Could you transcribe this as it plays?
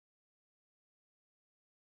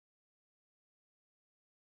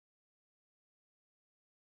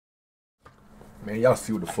Man, y'all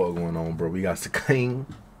see what the fuck going on, bro. We got Skeng,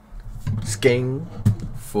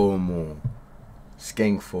 full moon.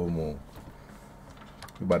 Skeng, full moon.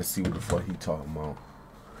 We about to see what the fuck he talking about.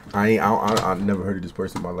 I never heard of this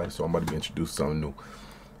person in my life, so I'm about to be introduced to something new,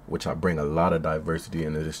 which I bring a lot of diversity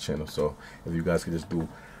into this channel. So if you guys could just do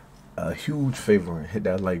a huge favor and hit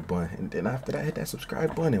that like button, and then after that hit that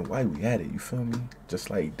subscribe button, and while we at it, you feel me? Just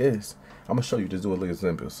like this, I'm gonna show you. Just do a little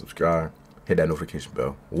simple. Subscribe, hit that notification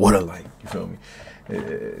bell. What a like, you feel me?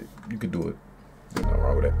 You could do it. There's nothing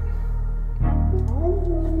wrong with that.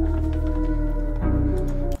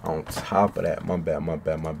 On top of that, my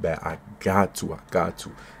bad. I got to.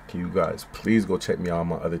 Can you guys please go check me out on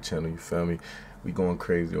my other channel? You feel me? We going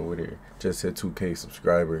crazy over there. Just hit 2K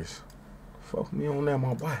subscribers. Fuck me on that,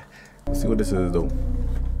 my boy. Let's see what this is though.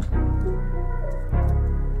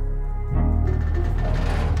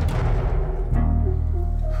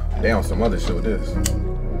 They on some other shit with this.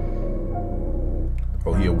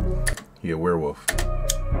 Oh, he a werewolf.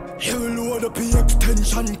 Here we load up the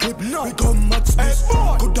extension clip. We come match this.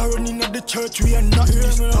 Could I run in at the church? We are not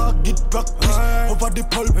this. Target practice over the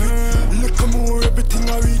pulpit. Look more everything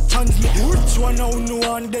I reach and me. Which one I no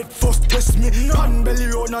one dead first test me. Man belly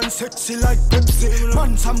round and sexy like Pepsi.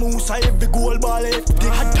 Man some moose I every goal ball empty.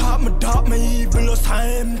 I dark my evil us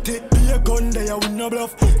empty. Be a gun there we no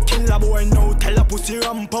bluff. Kill a boy now tell a pussy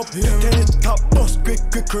ramp up. Tell it top bust quick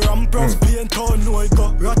ramp up. Paint on no I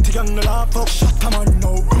got ratty gang laugh up. Shut a man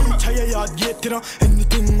now. Try your yard gate, you know.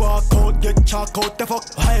 Anything walk out, get chalk out the fuck.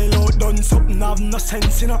 While out done something, have no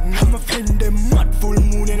sense, you know. I'm a friend, them mad full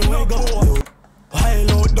moon anyway go.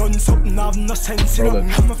 While out done something, have no sense, you know.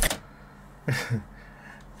 I'm a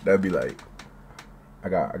That'd be like, I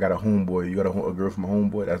got a homeboy. You got a girl from a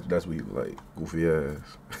homeboy. That's what you like, goofy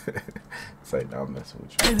ass. It's like, nah, I'm messing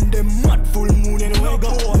with you. And them mad full moon anyway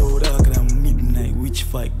go. Yo, dark than midnight, witch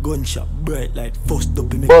fight, gunshot, bright light, first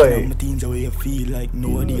up in my teens away. You feel like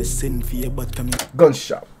nobody is sent for your but coming.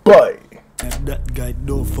 Gunshot, boy. That guy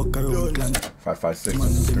don't fuck around clan. 556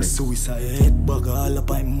 man, them suicide head bag all up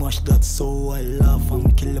I mash that, so I laugh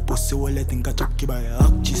and kill the pussy while I think I chucky by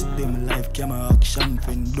actress. Them live camera action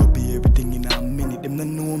friend dopey everything in a minute. Them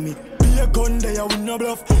don't know me. Be a gun there we no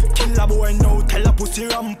bluff. Kill a boy now tell a pussy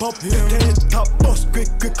ramp up. Tell it top bust quick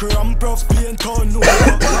ramp up. Paint on no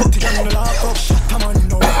ratty gang laugh up. Shut a man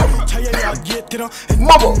now. Try your yard gate, you know.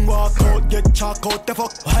 Anything walk out get chalk out the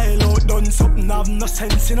fuck. While out done something have no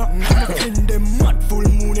sense, you know. Them mad full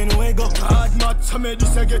moon anyway go. Hard mad so me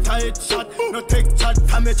this a get a head shot. No take chat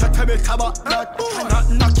from me chat about about that. Not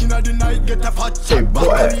knocking at the night get a fat shot.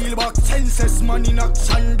 Back real back senses man in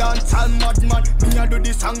action. Dance all mad man. Me a do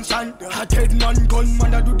the sanction. Hot head man gun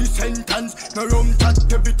man a do the sentence. No rum chat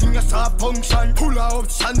everything a soft function. Pull out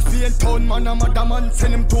options paint town man a mother man.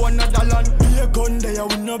 Send him to another land. Be a gun there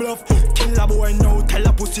we no bluff. Kill a boy now tell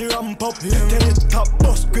a pussy ramp up. Tell it top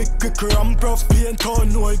bust quick ramp up. Paint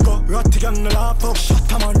town no I got ratty gang laugh up.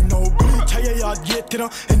 Shut a man now. Try your yard gate, you know.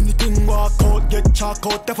 Anything walk out, get chalk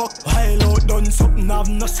out the fuck. While out done something, have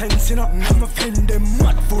no sense, you know. I'm a friend, them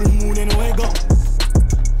mad full moon anyway go.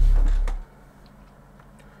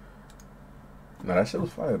 Nah, that shit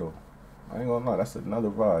was fire though. I ain't gonna lie, that's another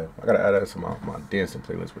vibe. I gotta add that to my dancing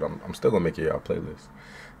playlist, but I'm still gonna make it y'all playlist.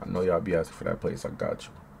 I know y'all be asking for that playlist. I got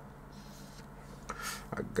you.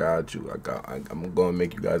 I'm gonna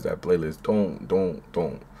make you guys that playlist. Don't.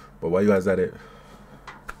 But while you guys at it,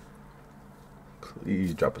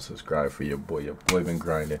 please drop a subscribe for your boy. Your boy been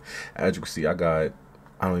grinding. As you can see, I don't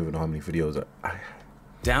even know how many videos.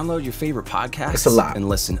 Download your favorite podcasts. It's a lot. And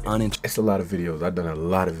listen It's a lot of videos. I've done a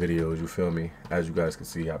lot of videos. You feel me? As you guys can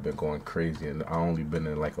see, I've been going crazy, and I only been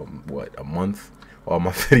in like a month. All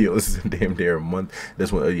my videos is damn near a month.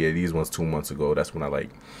 This one, yeah, these ones 2 months ago. That's when I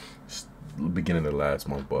like beginning of last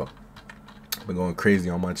month, but I've been going crazy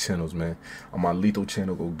on my channels, man. On my Lethal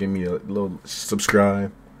channel, go give me a little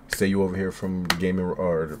subscribe. Say you over here from the gaming,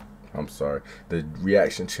 or I'm sorry, the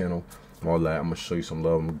reaction channel, all that. I'm gonna show you some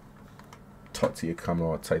love. I'm gonna talk to you, comment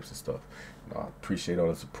all types of stuff. I appreciate all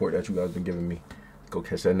the support that you guys been giving me. Go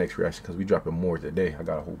catch that next reaction because we dropping more today. I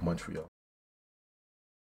got a whole bunch for y'all.